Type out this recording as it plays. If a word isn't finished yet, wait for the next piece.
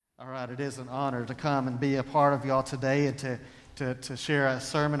All right, it is an honor to come and be a part of y'all today and to share a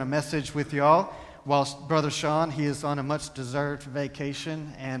sermon, a message with y'all. While Brother Sean, he is on a much-deserved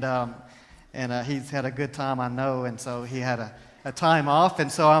vacation, and he's had a good time, I know, and so he had a time off,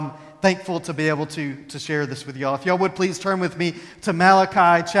 and so I'm thankful to be able to share this with y'all. If y'all would please turn with me to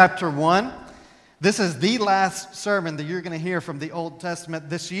Malachi chapter 1. This is the last sermon that you're going to hear from the Old Testament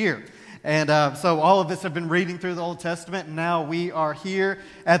this year. And so all of us have been reading through the Old Testament, and now we are here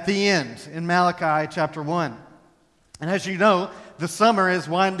at the end in Malachi chapter 1. And as you know, the summer is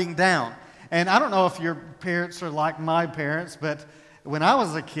winding down. And I don't know if your parents are like my parents, but when I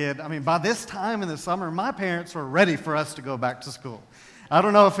was a kid, by this time in the summer, my parents were ready for us to go back to school. I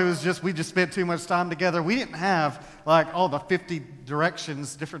don't know if it was just we just spent too much time together. We didn't have like all the 50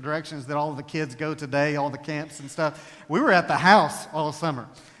 different directions that all the kids go today, all the camps and stuff. We were at the house all summer.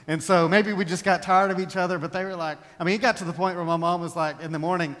 And so maybe we just got tired of each other, but they were like, it got to the point where my mom was like, in the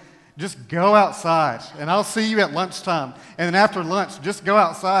morning, just go outside, and I'll see you at lunchtime. And then after lunch, just go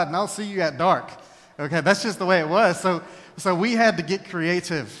outside, and I'll see you at dark. Okay, that's just the way it was. So we had to get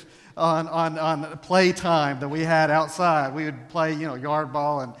creative on play time that we had outside. We would play, yard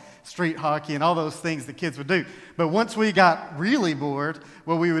ball and street hockey and all those things the kids would do. But once we got really bored,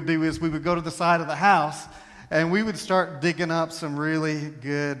 what we would do is we would go to the side of the house, and we would start digging up some really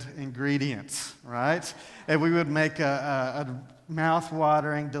good ingredients, right? And we would make a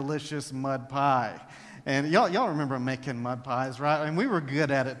mouth-watering, delicious mud pie. And y'all remember making mud pies, right? And we were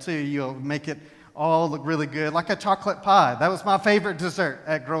good at it too. You'll make it all look really good, like a chocolate pie. That was my favorite dessert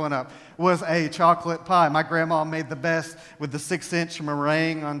at growing up, was a chocolate pie. My grandma made the best with the 6-inch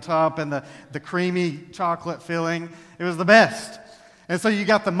meringue on top and the creamy chocolate filling. It was the best. And so you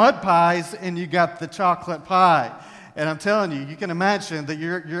got the mud pies and you got the chocolate pie. And I'm telling you, you can imagine that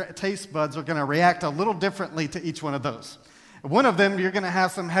your taste buds are going to react a little differently to each one of those. One of them, you're going to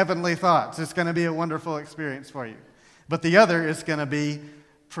have some heavenly thoughts. It's going to be a wonderful experience for you. But the other is going to be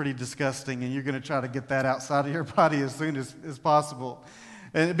pretty disgusting, and you're going to try to get that outside of your body as soon as possible.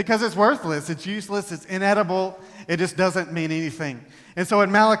 And because it's worthless, it's useless, it's inedible, it just doesn't mean anything. And so in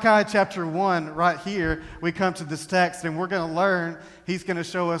Malachi chapter 1, right here, we come to this text, and we're going to learn, he's going to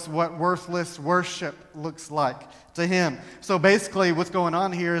show us what worthless worship looks like to him. So basically what's going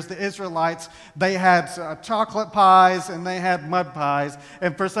on here is the Israelites, they had chocolate pies and they had mud pies,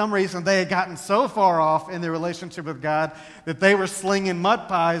 and for some reason they had gotten so far off in their relationship with God that they were slinging mud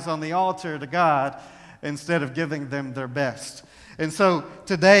pies on the altar to God instead of giving them their best. And so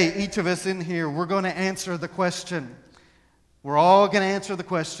today, each of us in here, we're going to answer the question. We're all going to answer the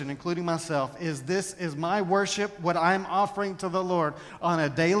question, including myself. Is my worship, what I'm offering to the Lord on a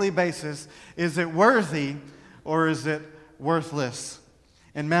daily basis, is it worthy or is it worthless?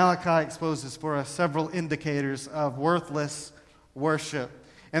 And Malachi exposes for us several indicators of worthless worship.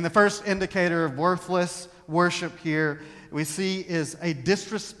 And the first indicator of worthless worship here we see is a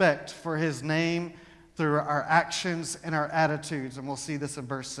disrespect for his name through our actions and our attitudes. And we'll see this in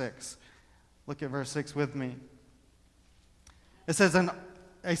verse 6. Look at verse 6 with me. It says, "And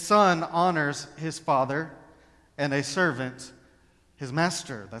a son honors his father, and a servant his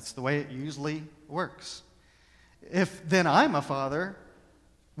master." That's the way it usually works. "If then I'm a father,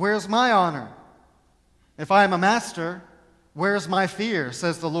 where's my honor? If I am a master, where's my fear,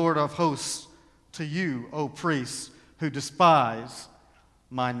 says the Lord of hosts to you, O priests, who despise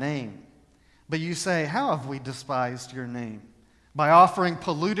my name. But you say, how have we despised your name? By offering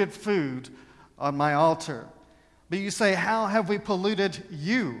polluted food on my altar. But you say, how have we polluted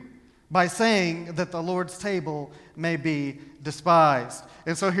you? By saying that the Lord's table may be despised."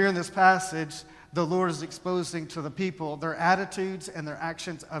 And so here in this passage, the Lord is exposing to the people their attitudes and their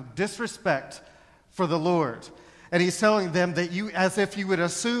actions of disrespect for the Lord. And he's telling them that as if you would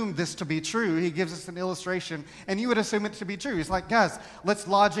assume this to be true, he gives us an illustration, and you would assume it to be true. He's like, guys, let's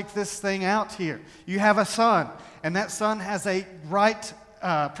logic this thing out here. You have a son, and that son has a right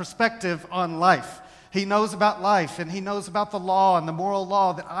perspective on life. He knows about life, and he knows about the law and the moral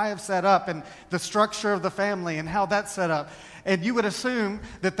law that I have set up and the structure of the family and how that's set up. And you would assume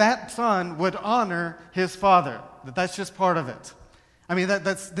that that son would honor his father, that that's just part of it.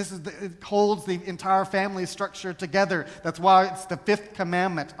 It holds the entire family structure together. That's why it's the 5th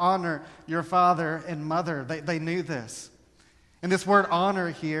commandment, honor your father and mother. They knew this. And this word honor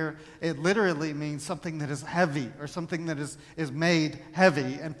here, it literally means something that is heavy or something that is made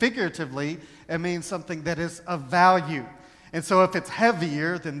heavy. And figuratively, it means something that is of value. And so if it's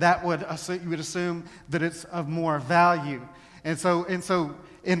heavier, then you would assume that it's of more value. And so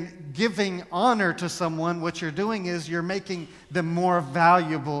in giving honor to someone, what you're doing is you're making them more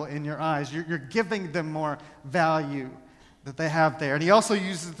valuable in your eyes. You're giving them more value that they have there. And he also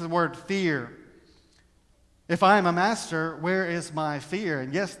uses the word fear. If I am a master, where is my fear?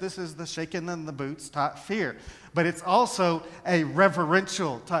 And yes, this is the shaking in the boots type fear. But it's also a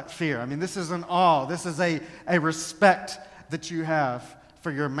reverential type fear. I mean, this is an awe. This is a respect that you have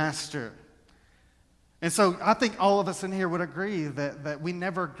for your master. And so I think all of us in here would agree that we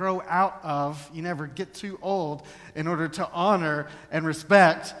never grow out of, you never get too old in order to honor and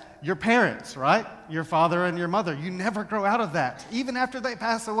respect your parents, right? Your father and your mother. You never grow out of that. Even after they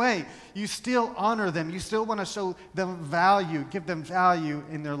pass away, you still honor them. You still want to show them value, give them value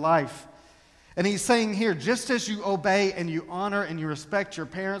in their life. And he's saying here, just as you obey and you honor and you respect your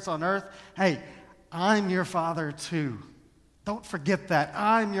parents on earth, hey, I'm your father too. Don't forget that.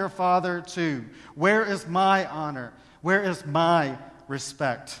 I'm your father too. Where is my honor? Where is my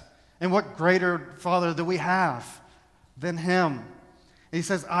respect? And what greater father do we have than him? He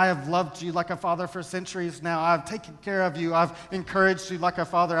says, I have loved you like a father for centuries now. I've taken care of you. I've encouraged you like a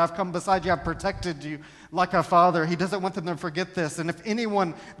father. I've come beside you. I've protected you like a father. He doesn't want them to forget this. And if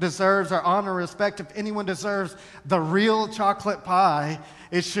anyone deserves our honor and respect, if anyone deserves the real chocolate pie,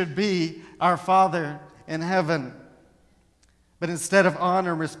 it should be our Father in heaven. But instead of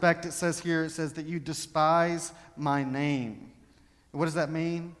honor and respect, it says that you despise my name. What does that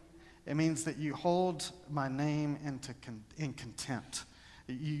mean? It means that you hold my name in contempt.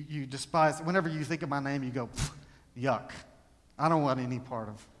 You despise, whenever you think of my name, you go, yuck. I don't want any part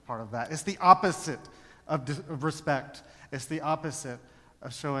of that. It's the opposite of respect. It's the opposite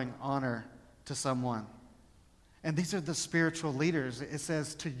of showing honor to someone. And these are the spiritual leaders. It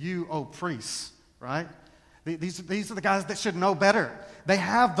says, to you, O priests, right? These are the guys that should know better. They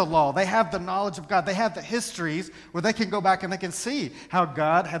have the law. They have the knowledge of God. They have the histories where they can go back and they can see how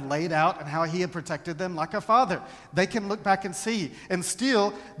God had laid out and how he had protected them like a father. They can look back and see. And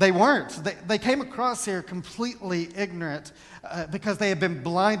still, they weren't. They came across here completely ignorant because they had been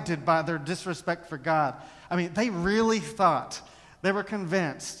blinded by their disrespect for God. I mean, they really thought, they were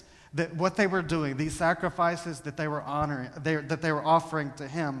convinced that what they were doing, these sacrifices that they were honoring, that they were offering to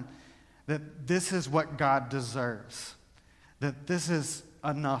him, that this is what God deserves, that this is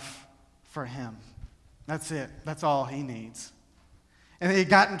enough for him. That's it. That's all he needs. And they had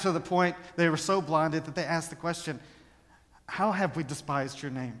gotten to the point, they were so blinded that they asked the question, how have we despised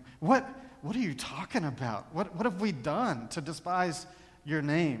your name? What are you talking about? What have we done to despise your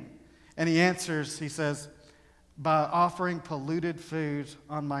name? And he answers, he says, by offering polluted food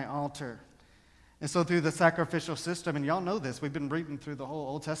on my altar. And so through the sacrificial system, and y'all know this, we've been reading through the whole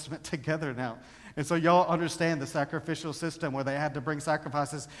Old Testament together now. And so y'all understand the sacrificial system where they had to bring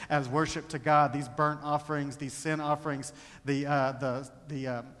sacrifices as worship to God, these burnt offerings, these sin offerings, the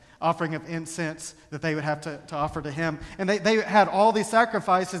offering of incense that they would have to offer to him. And they had all these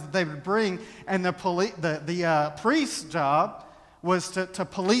sacrifices that they would bring, and the priest's job was to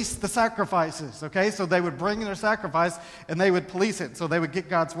police the sacrifices, okay? So they would bring their sacrifice and they would police it. So they would get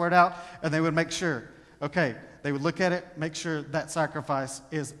God's word out and they would make sure, okay, they would look at it, make sure that sacrifice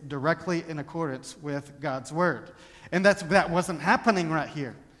is directly in accordance with God's word. And that wasn't happening right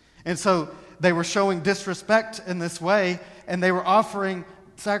here. And so they were showing disrespect in this way, and they were offering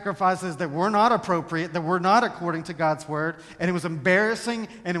sacrifices that were not appropriate, that were not according to God's word, and it was embarrassing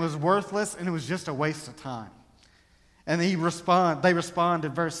and it was worthless and it was just a waste of time. And they respond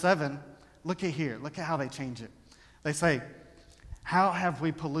in verse 7. Look at here. Look at how they change it. They say, how have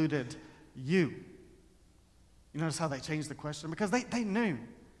we polluted you? You notice how they changed the question? Because they knew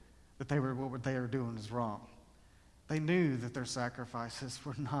that what they were doing was wrong. They knew that their sacrifices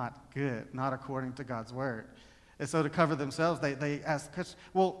were not good, not according to God's word. And so to cover themselves, they asked the question,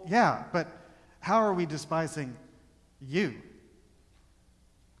 well, yeah, but how are we despising you?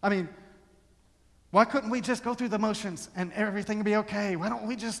 I mean, why couldn't we just go through the motions and everything be okay? Why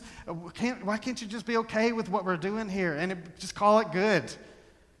can't you just be okay with what we're doing here and just call it good?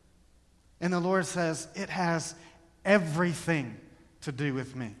 And the Lord says, it has everything to do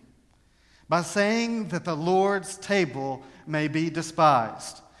with me. By saying that the Lord's table may be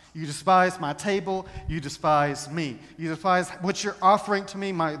despised. You despise my table, you despise me. You despise what you're offering to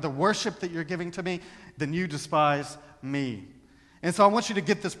me, the worship that you're giving to me, then you despise me. And so I want you to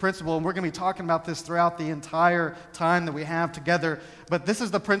get this principle, and we're going to be talking about this throughout the entire time that we have together. But this is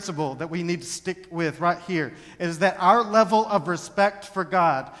the principle that we need to stick with right here, is that our level of respect for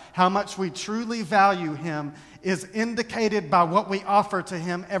God, how much we truly value him, is indicated by what we offer to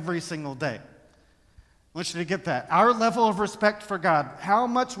him every single day. I want you to get that. Our level of respect for God, how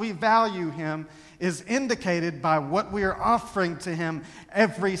much we value him, is indicated by what we are offering to him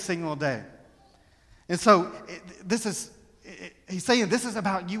every single day. And so He's saying this is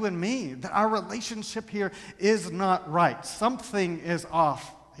about you and me, that our relationship here is not right. Something is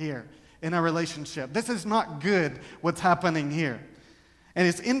off here in our relationship. This is not good, what's happening here. And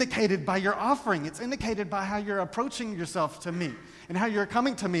it's indicated by your offering. It's indicated by how you're approaching yourself to me and how you're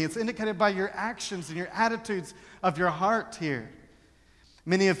coming to me. It's indicated by your actions and your attitudes of your heart here.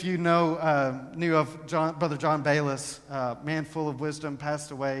 Many of you knew of Brother John Bayless, man full of wisdom,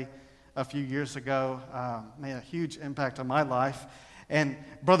 passed away a few years ago, made a huge impact on my life. And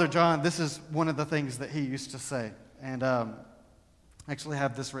Brother John, this is one of the things that he used to say. And I actually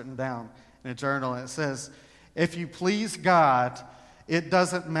have this written down in a journal. And it says, if you please God, it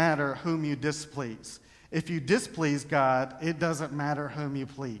doesn't matter whom you displease. If you displease God, it doesn't matter whom you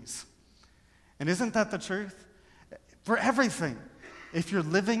please. And isn't that the truth? For everything. If you're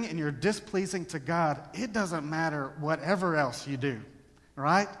living and you're displeasing to God, it doesn't matter whatever else you do,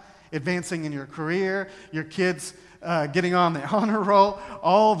 right? Advancing in your career, your kids getting on the honor roll,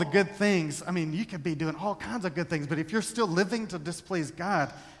 all the good things. I mean, you could be doing all kinds of good things, but if you're still living to displease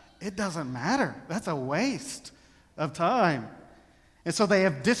God, it doesn't matter. That's a waste of time. And so they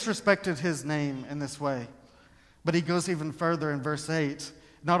have disrespected his name in this way. But he goes even further in verse 8.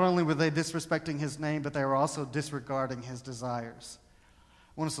 Not only were they disrespecting his name, but they were also disregarding his desires.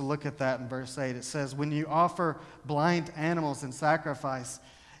 I want us to look at that in verse 8. It says, when you offer blind animals in sacrifice,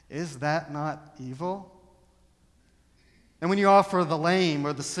 is that not evil? And when you offer the lame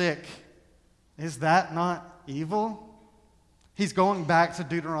or the sick, is that not evil? He's going back to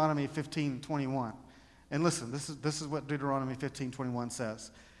Deuteronomy 15:21. And listen, this is what Deuteronomy 15:21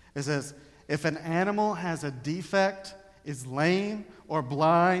 says. It says, if an animal has a defect, is lame or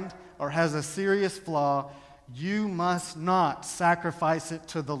blind, or has a serious flaw, you must not sacrifice it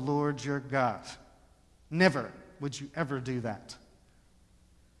to the Lord your God. Never would you ever do that.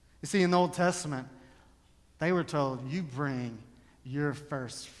 You see, in the Old Testament, they were told, you bring your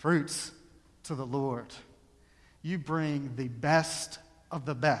first fruits to the Lord. You bring the best of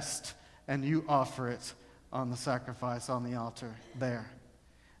the best, and you offer it on the sacrifice on the altar there.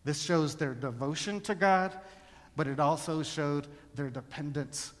 This shows their devotion to God, but it also showed their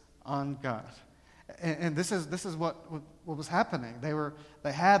dependence on God. And this is what was happening.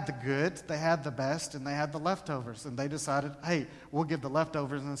 They had the good, they had the best, and they had the leftovers. And they decided, hey, we'll give the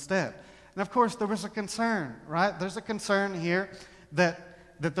leftovers instead. And of course, there was a concern, right? There's a concern here that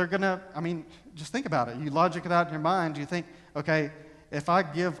they're going to, I mean, just think about it. You logic it out in your mind. You think, okay, if I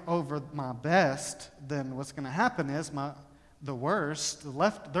give over my best, then what's going to happen is the worst,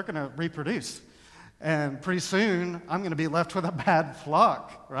 they're going to reproduce. And pretty soon, I'm going to be left with a bad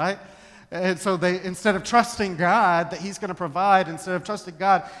flock, right? And so instead of trusting God that he's going to provide, instead of trusting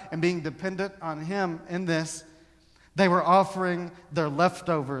God and being dependent on him in this, they were offering their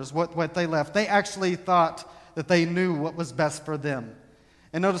leftovers, what they left. They actually thought that they knew what was best for them.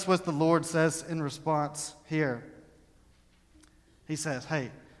 And notice what the Lord says in response here. He says,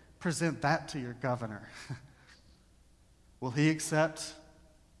 hey, present that to your governor. Will he accept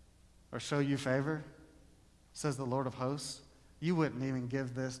or show you favor? Says the Lord of hosts. You wouldn't even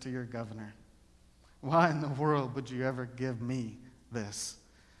give this to your governor. Why in the world would you ever give me this?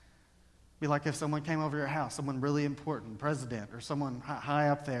 Be like if someone came over your house, someone really important, president or someone high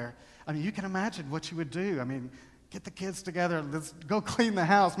up there. I mean, you can imagine what you would do. I mean, get the kids together. Let's go clean the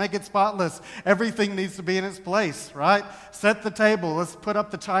house. Make it spotless. Everything needs to be in its place, right? Set the table. Let's put up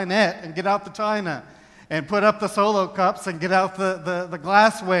the chinette and get out the china. And put up the solo cups and get out the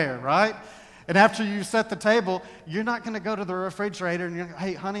glassware, right? And after you set the table, you're not going to go to the refrigerator and you're like,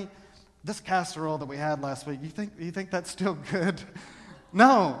 hey, honey, this casserole that we had last week, you think that's still good?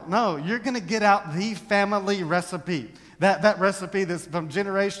 No, you're going to get out the family recipe. That recipe that's from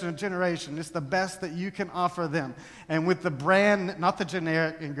generation to generation. It's the best that you can offer them. And with the brand, not the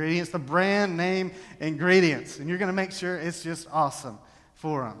generic ingredients, the brand name ingredients. And you're going to make sure it's just awesome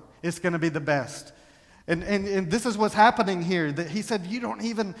for them. It's going to be the best. And this is what's happening here. That he said, you don't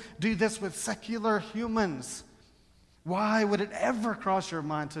even do this with secular humans. Why would it ever cross your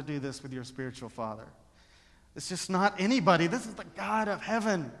mind to do this with your spiritual father? It's just not anybody. This is the God of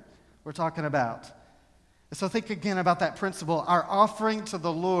heaven we're talking about. So think again about that principle. Our offering to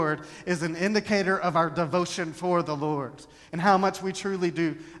the Lord is an indicator of our devotion for the Lord and how much we truly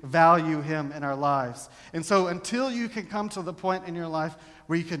do value him in our lives. And so until you can come to the point in your life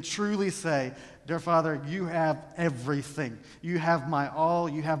where you can truly say, dear Father, you have everything. You have my all.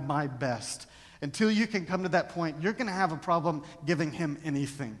 You have my best. Until you can come to that point, you're going to have a problem giving him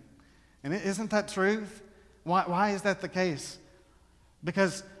anything. And isn't that truth? Why is that the case?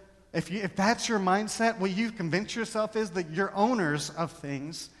 Because if that's your mindset, what you convince yourself is that you're owners of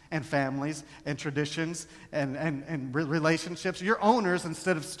things and families and traditions and relationships. You're owners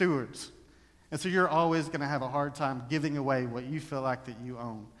instead of stewards. And so you're always going to have a hard time giving away what you feel like that you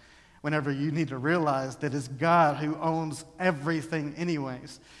own, whenever you need to realize that it's God who owns everything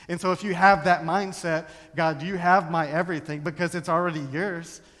anyways. And so if you have that mindset, God, you have my everything because it's already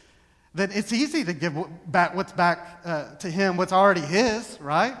yours, then it's easy to give back what's back to him, what's already his,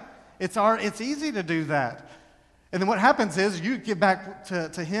 right? It's easy to do that. And then what happens is you give back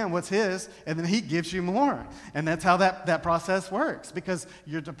to him what's his, and then he gives you more. And that's how that process works, because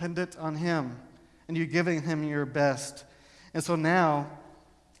you're dependent on him, and you're giving him your best. And so now,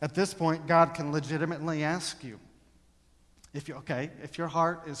 at this point, God can legitimately ask you, if your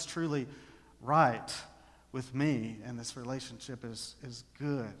heart is truly right with me, and this relationship is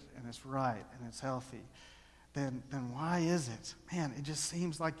good, and it's right, and it's healthy, then why is it? Man, it just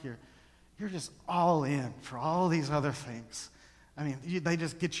seems like you're just all in for all these other things. I mean, they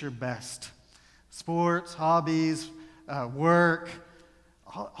just get your best. Sports, hobbies, work,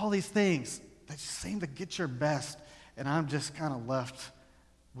 all these things, they just seem to get your best, and I'm just kind of left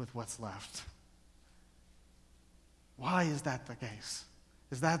with what's left. Why is that the case?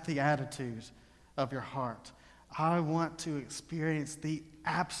 Is that the attitude of your heart? I want to experience the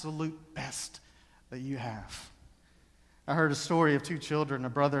absolute best that you have. I heard a story of two children, a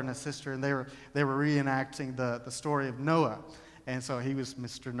brother and a sister, and they were reenacting the story of Noah. And so he was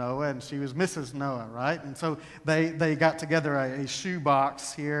Mr. Noah, and she was Mrs. Noah, right? And so they got together a shoe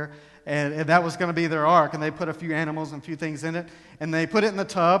box here, and that was going to be their ark. And they put a few animals and a few things in it, and they put it in the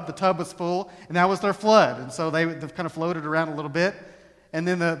tub. The tub was full, and that was their flood. And so they kind of floated around a little bit, and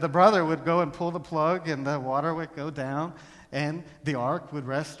then the brother would go and pull the plug, and the water would go down, and the ark would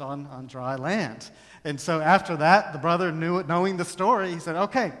rest on dry land. And so after that, the brother knowing the story, he said,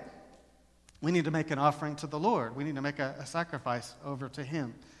 okay, we need to make an offering to the Lord. We need to make a sacrifice over to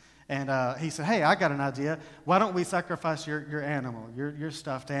him. And he said, hey, I got an idea. Why don't we sacrifice your animal, your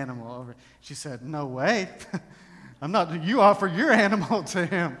stuffed animal over? She said, no way. You offer your animal to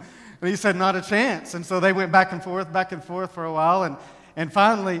him. And he said, not a chance. And so they went back and forth for a while. And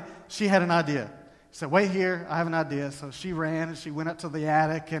finally, she had an idea. She said, wait here, I have an idea. So she ran and she went up to the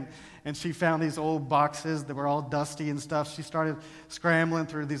attic and she found these old boxes that were all dusty and stuff. She started scrambling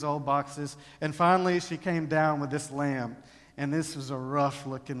through these old boxes. And finally, she came down with this lamb. And this was a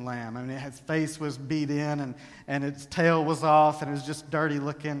rough-looking lamb. I mean, its face was beat in and its tail was off and it was just dirty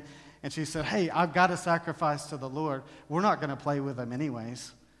looking. And she said, hey, I've got a sacrifice to the Lord. We're not going to play with him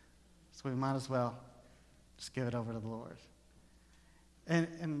anyways. So we might as well just give it over to the Lord.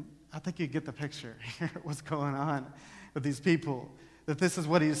 And I think you get the picture here, what's going on with these people. That this is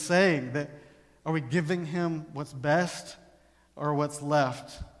what he's saying, that are we giving him what's best or what's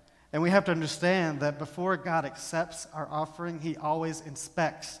left? And we have to understand that before God accepts our offering, he always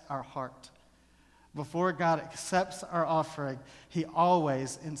inspects our heart. Before God accepts our offering, he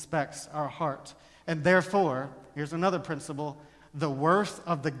always inspects our heart. And therefore, here's another principle, the worth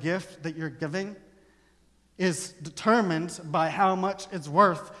of the gift that you're giving is determined by how much it's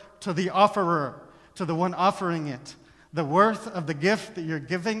worth to the offerer, to the one offering it. The worth of the gift that you're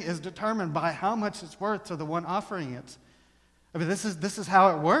giving is determined by how much it's worth to the one offering it. I mean, this is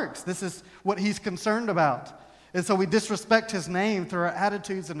how it works. This is what he's concerned about. And so we disrespect his name through our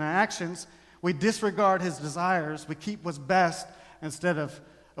attitudes and our actions. We disregard his desires. We keep what's best instead of,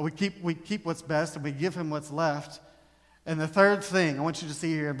 we keep what's best and we give him what's left. And the third thing I want you to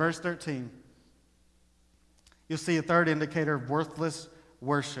see here in verse 13, you'll see a third indicator of worthless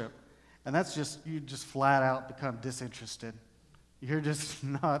worship. And that's you just flat out become disinterested. You're just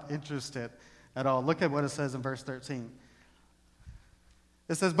not interested at all. Look at what it says in verse 13.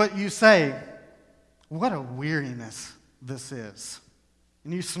 It says, but you say, what a weariness this is.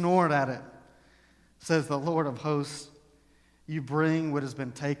 And you snort at it. Says the Lord of hosts, you bring what has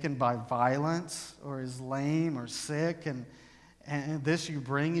been taken by violence or is lame or sick, and this you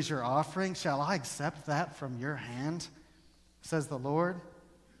bring as your offering. Shall I accept that from your hand? Says the Lord.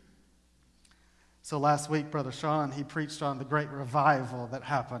 So last week, Brother Sean, he preached on the great revival that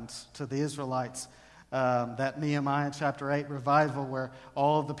happened to the Israelites. That Nehemiah chapter 8 revival where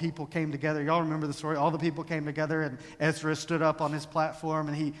all the people came together. Y'all remember the story? All the people came together and Ezra stood up on his platform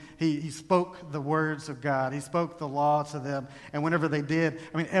and he spoke the words of God. He spoke the law to them. And whenever they did,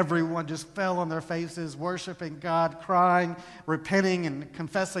 I mean, everyone just fell on their faces, worshiping God, crying, repenting, and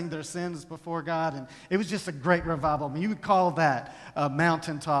confessing their sins before God. And it was just a great revival. I mean, you would call that a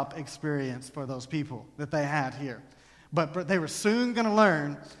mountaintop experience for those people that they had here. But they were soon going to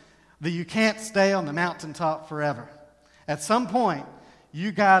learn that you can't stay on the mountaintop forever. At some point,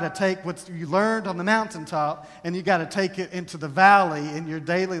 You got to take what you learned on the mountaintop and you got to take it into the valley in your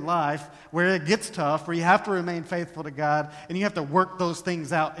daily life where it gets tough, where you have to remain faithful to God, and you have to work those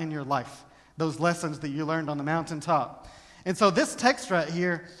things out in your life, those lessons that you learned on the mountaintop. And so this text right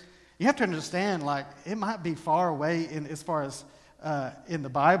here, you have to understand, like, it might be far away as far as in the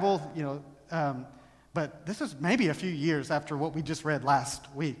Bible, but this is maybe a few years after what we just read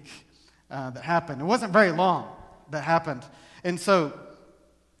last week that happened. It wasn't very long that happened. And so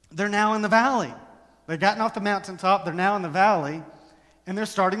they're now in the valley. They've gotten off the mountaintop. They're now in the valley, and they're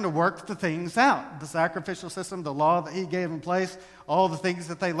starting to work the things out. The sacrificial system, the law that he gave in place, all the things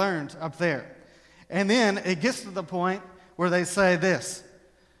that they learned up there. And then it gets to the point where they say this,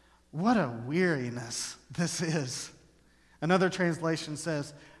 what a weariness this is. Another translation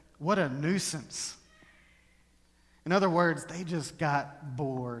says, what a nuisance. In other words, they just got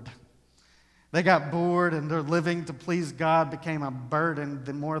bored. They got bored, and their living to please God became a burden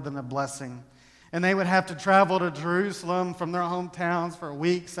more than a blessing. And they would have to travel to Jerusalem from their hometowns for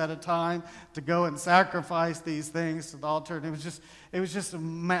weeks at a time to go and sacrifice these things to the altar. And it was just a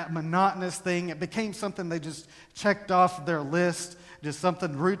monotonous thing. It became something they just checked off their list, just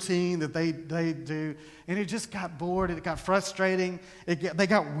something routine that they do. And it just got bored. It got frustrating. They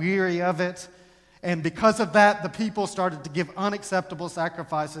got weary of it. And because of that, the people started to give unacceptable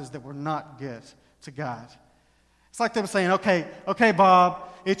sacrifices that were not good to God. It's like them saying, okay, Bob,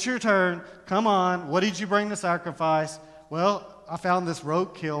 it's your turn. Come on. What did you bring to sacrifice? Well, I found this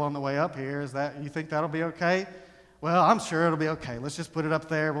roadkill on the way up here. You think that'll be okay? Well, I'm sure it'll be okay. Let's just put it up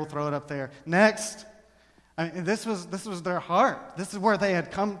there. We'll throw it up there. Next. I mean, this was their heart. This is where they had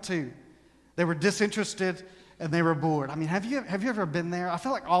come to. They were disinterested and they were bored. I mean, have you ever been there? I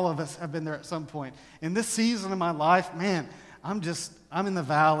feel like all of us have been there at some point. In this season of my life, man, I'm in the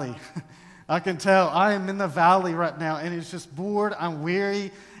valley. I can tell I am in the valley right now, and it's just bored. I'm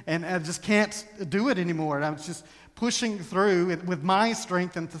weary, and I just can't do it anymore. And I'm just pushing through with my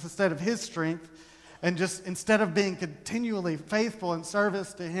strength instead of his strength, and just instead of being continually faithful in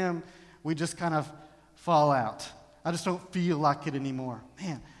service to him, we just kind of fall out. I just don't feel like it anymore.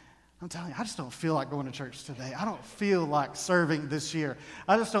 Man, I'm telling you, I just don't feel like going to church today. I don't feel like serving this year.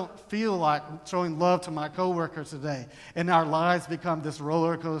 I just don't feel like showing love to my coworkers today. And our lives become this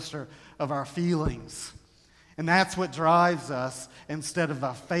roller coaster of our feelings. And that's what drives us instead of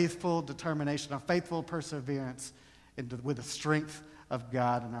a faithful determination, a faithful perseverance with the strength of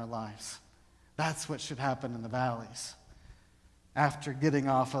God in our lives. That's what should happen in the valleys after getting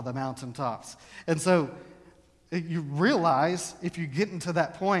off of the mountaintops. And so you realize, if you get into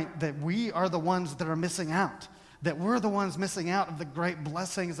that point, that we are the ones that are missing out, that we're the ones missing out of the great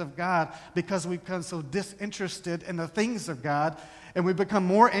blessings of God because we've become so disinterested in the things of God, and we become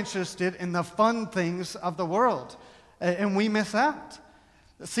more interested in the fun things of the world, and we miss out.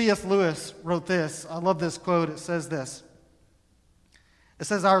 C.S. Lewis wrote this. I love this quote. It says this. It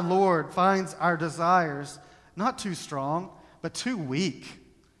says, "Our Lord finds our desires not too strong, but too weak.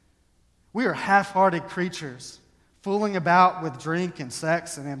 We are half-hearted creatures, fooling about with drink and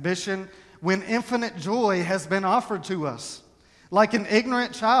sex and ambition when infinite joy has been offered to us. Like an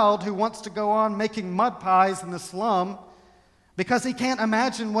ignorant child who wants to go on making mud pies in the slum because he can't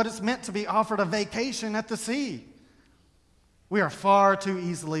imagine what it's meant to be offered a vacation at the sea. We are far too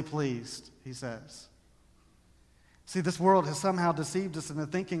easily pleased," he says. See, this world has somehow deceived us into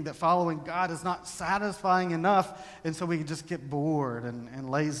thinking that following God is not satisfying enough, and so we can just get bored and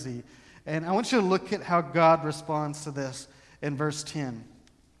lazy. And I want you to look at how God responds to this in verse 10.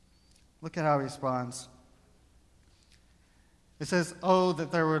 Look at how he responds. It says, "Oh,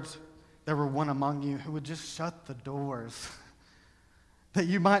 that there were one among you who would just shut the doors, that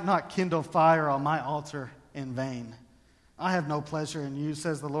you might not kindle fire on my altar in vain. I have no pleasure in you,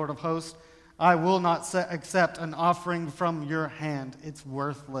 says the Lord of hosts. I will not accept an offering from your hand. It's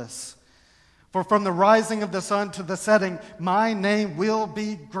worthless. For from the rising of the sun to the setting, my name will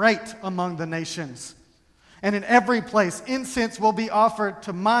be great among the nations. And in every place, incense will be offered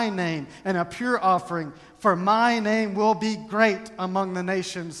to my name, and a pure offering, for my name will be great among the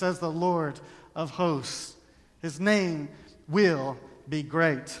nations, says the Lord of hosts." His name will be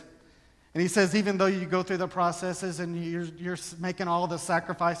great. And he says, even though you go through the processes and you're making all the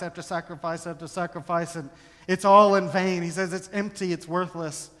sacrifice after sacrifice after sacrifice, and it's all in vain, he says it's empty, it's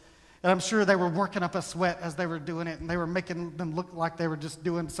worthless. And I'm sure they were working up a sweat as they were doing it, and they were making them look like they were just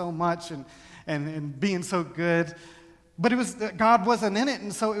doing so much and being so good. But God wasn't in it,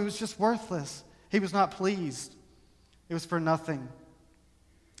 and so it was just worthless. He was not pleased. It was for nothing.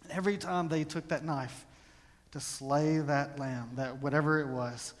 Every time they took that knife to slay that lamb, that whatever it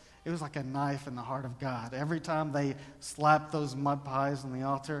was, It was like a knife in the heart of God. Every time they slapped those mud pies on the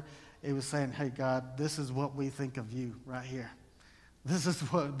altar, it was saying, hey, God, this is what we think of you right here. This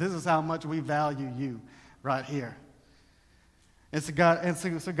is how much we value you right here. And so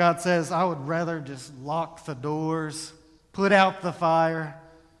God says, I would rather just lock the doors, put out the fire,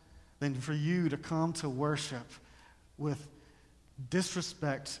 than for you to come to worship with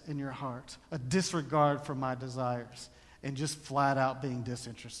disrespect in your heart, a disregard for my desires, and just flat out being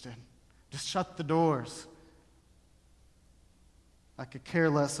disinterested. Just shut the doors. I could care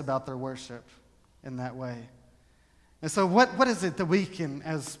less about their worship in that way. And so what is it that we can,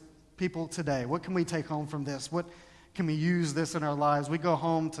 as people today, what can we take home from this? What can we use this in our lives? We go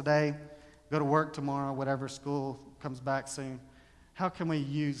home today, go to work tomorrow, whatever, school comes back soon. How can we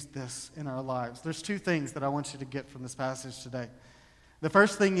use this in our lives? There's two things that I want you to get from this passage today. The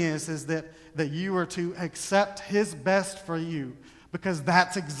first thing is that you are to accept his best for you, because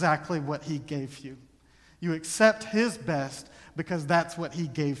that's exactly what he gave you. You accept his best because that's what he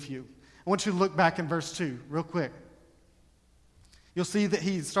gave you. I want you to look back in verse 2 real quick. You'll see that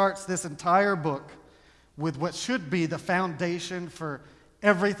he starts this entire book with what should be the foundation for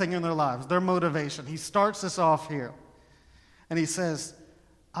everything in their lives, their motivation. He starts this off here. And he says,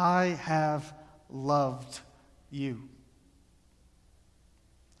 I have loved you.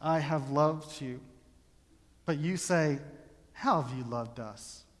 I have loved you. But you say, how have you loved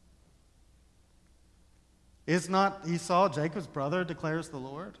us? Is not Esau Jacob's brother, declares the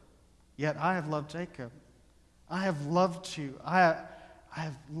Lord? Yet I have loved Jacob. I have loved you. I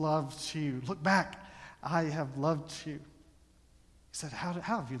have loved you. Look back. I have loved you. He said, how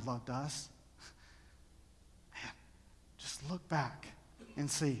have you loved us? Man, just look back and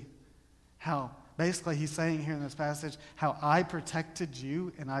see how, basically he's saying here in this passage, how I protected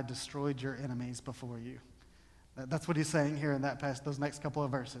you and I destroyed your enemies before you. That's what he's saying here in that passage, those next couple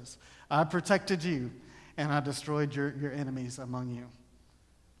of verses. I protected you and I destroyed your enemies among you.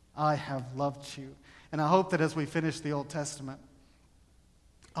 I have loved you. And I hope that as we finish the Old Testament,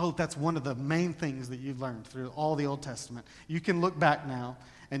 I hope that's one of the main things that you've learned through all the Old Testament. You can look back now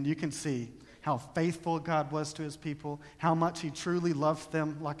and you can see how faithful God was to his people, how much he truly loved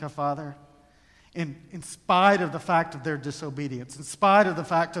them like a father. In spite of the fact of their disobedience, in spite of the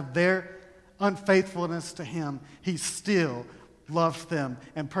fact of their unfaithfulness to him, he still loved them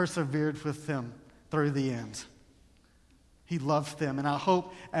and persevered with them through the end. He loved them. And I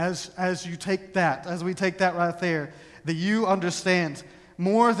hope as we take that right there, that you understand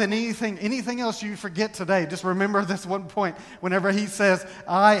more than anything else you forget today. Just remember this one point whenever he says,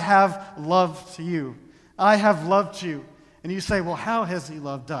 I have loved you. I have loved you. And you say, well, how has he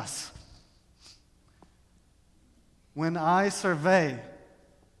loved us? When I survey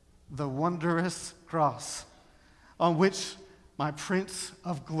the wondrous cross on which my Prince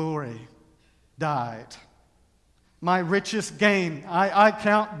of Glory died, my richest gain I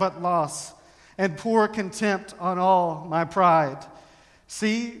count but loss, and pour contempt on all my pride.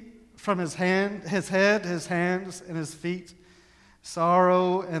 See, from his head, his hands, and his feet,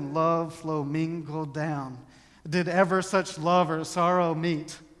 sorrow and love flow mingled down. Did ever such love or sorrow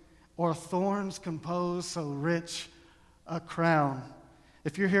meet, or thorns compose so rich a crown?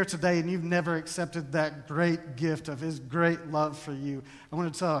 If you're here today and you've never accepted that great gift of his great love for you, I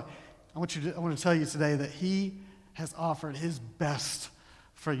want to tell you today that he has offered his best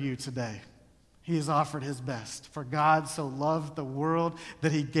for you today. He has offered his best. For God so loved the world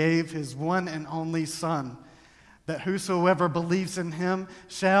that he gave his one and only Son, that whosoever believes in him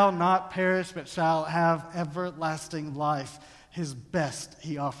shall not perish but shall have everlasting life. His best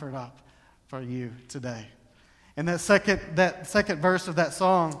he offered up for you today. And that second verse of that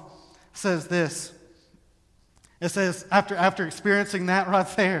song says this. It says, after experiencing that right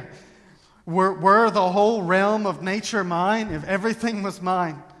there, were the whole realm of nature mine, if everything was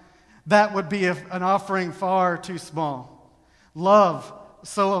mine, that would be an offering far too small. Love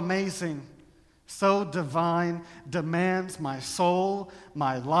so amazing, so divine, demands my soul,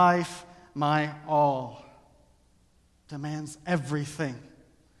 my life, my all. Demands everything.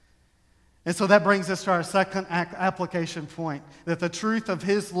 And so that brings us to our second application point, that the truth of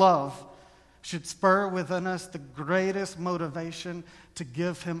his love should spur within us the greatest motivation to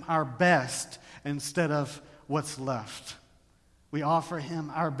give him our best instead of what's left. We offer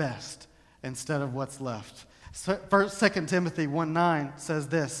him our best instead of what's left. 2 Timothy 1:9 says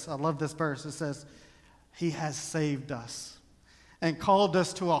this. I love this verse. It says, he has saved us and called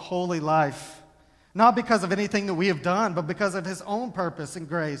us to a holy life, not because of anything that we have done, but because of his own purpose and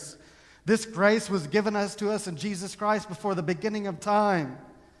grace. This grace was given to us in Jesus Christ before the beginning of time.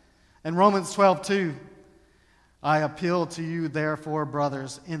 In Romans 12:2, I appeal to you, therefore,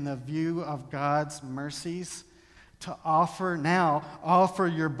 brothers, in the view of God's mercies, to offer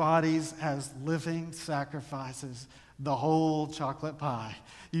your bodies as living sacrifices, the whole chocolate pie.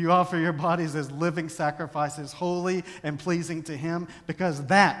 You offer your bodies as living sacrifices, holy and pleasing to Him, because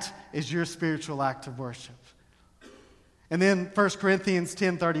that is your spiritual act of worship. And then 1 Corinthians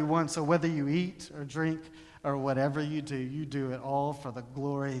 10:31, so whether you eat or drink or whatever you do it all for the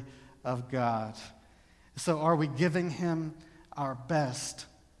glory of God. So are we giving Him our best,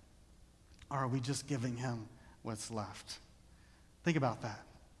 or are we just giving Him what's left? Think about that.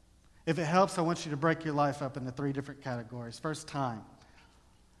 If it helps, I want you to break your life up into 3 different categories. First, time.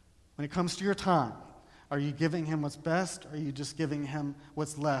 When it comes to your time, are you giving Him what's best, or are you just giving Him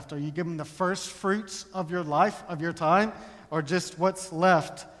what's left? Are you giving the first fruits of your life, of your time, or just what's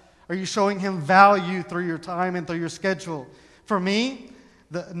left? Are you showing Him value through your time and through your schedule? For me,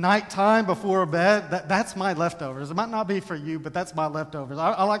 the nighttime before bed, that's my leftovers. It might not be for you, but that's my leftovers.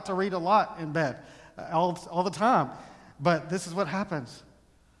 I like to read a lot in bed, all the time. But this is what happens.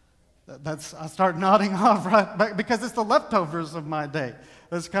 I start nodding off right back because it's the leftovers of my day.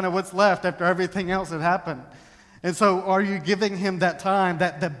 That's kind of what's left after everything else had happened. And so are you giving Him that time,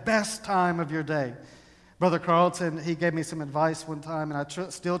 the best time of your day? Brother Carlton, he gave me some advice one time, and I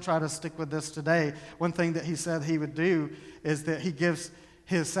still try to stick with this today. One thing that he said he would do is that he gives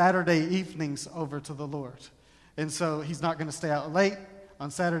his Saturday evenings over to the Lord. And so he's not going to stay out late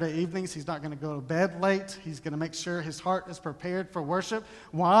on Saturday evenings. He's not going to go to bed late. He's going to make sure his heart is prepared for worship.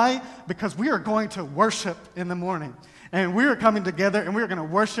 Why? Because we are going to worship in the morning. And we are coming together, and we are going to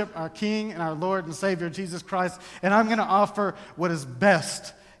worship our King and our Lord and Savior, Jesus Christ. And I'm going to offer what is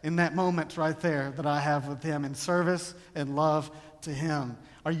best in that moment right there that I have with Him in service and love to Him.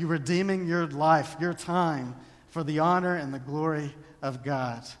 Are you redeeming your life, your time, for the honor and the glory of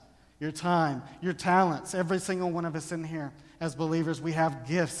God? Your time, your talents, every single one of us in here as believers, we have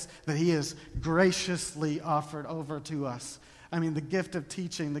gifts that He has graciously offered over to us. I mean, the gift of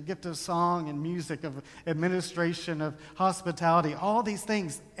teaching, the gift of song and music, of administration, of hospitality, all these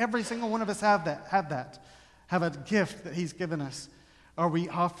things, every single one of us have a gift that He's given us. Are we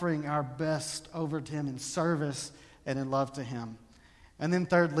offering our best over to Him in service and in love to Him? And then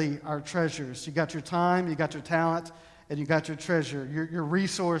thirdly, our treasures. You got your time, you got your talent, and you got your treasure, your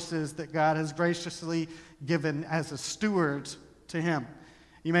resources that God has graciously given as a steward to Him.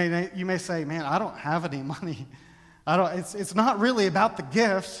 You may say, man, I don't have any money. It's not really about the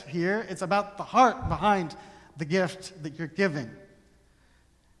gift here. It's about the heart behind the gift that you're giving.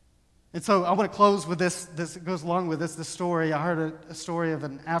 And so I want to close with this. This goes along with this story. I heard a story of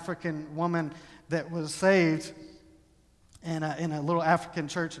an African woman that was saved in a little African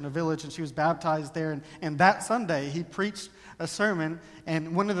church in a village, and she was baptized there. And that Sunday, he preached a sermon,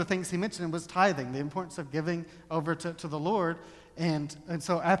 and one of the things he mentioned was tithing, the importance of giving over to the Lord. And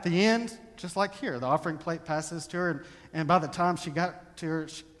so at the end, just like here, the offering plate passes to her, and by the time she got to her,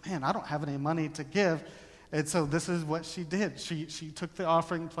 man, I don't have any money to give. And so this is what she did. She took the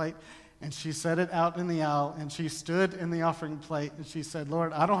offering plate, and she set it out in the aisle, and she stood in the offering plate, and she said,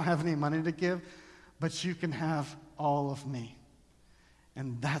 Lord, I don't have any money to give, but you can have all of me.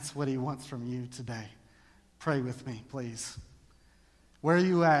 And that's what He wants from you today. Pray with me, please. Where are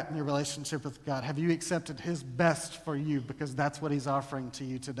you at in your relationship with God? Have you accepted His best for you? Because that's what He's offering to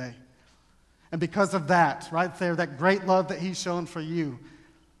you today. And because of that, right there, that great love that He's shown for you,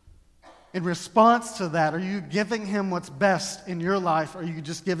 in response to that, are you giving Him what's best in your life, or are you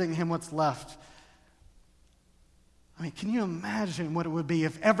just giving Him what's left? I mean, can you imagine what it would be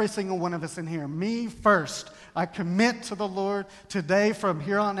if every single one of us in here, me first, I commit to the Lord today from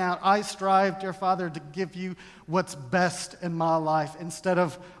here on out, I strive, dear Father, to give you what's best in my life instead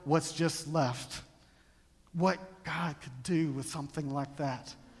of what's just left. What God could do with something like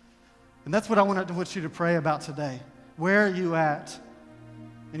that. And that's what I want you to pray about today. Where are you at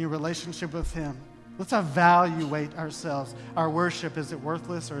in your relationship with Him? Let's evaluate ourselves. Our worship, is it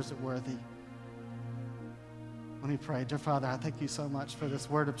worthless or is it worthy? Let me pray. Dear Father, I thank you so much for this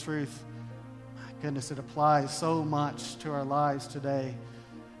word of truth. My goodness, it applies so much to our lives today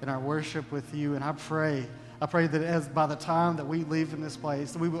in our worship with you. And I pray that by the time that we leave in this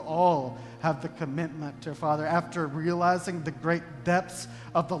place, that we will all have the commitment, dear Father, after realizing the great depths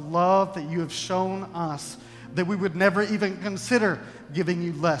of the love that you have shown us, that we would never even consider giving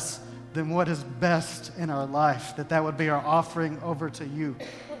you less than what is best in our life, that would be our offering over to you,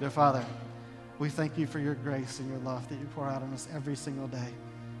 dear Father. We thank you for your grace and your love that you pour out on us every single day,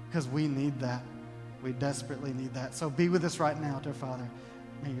 because we need that. We desperately need that. So be with us right now, dear Father.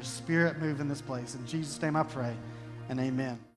 May your Spirit move in this place. In Jesus' name I pray, and amen.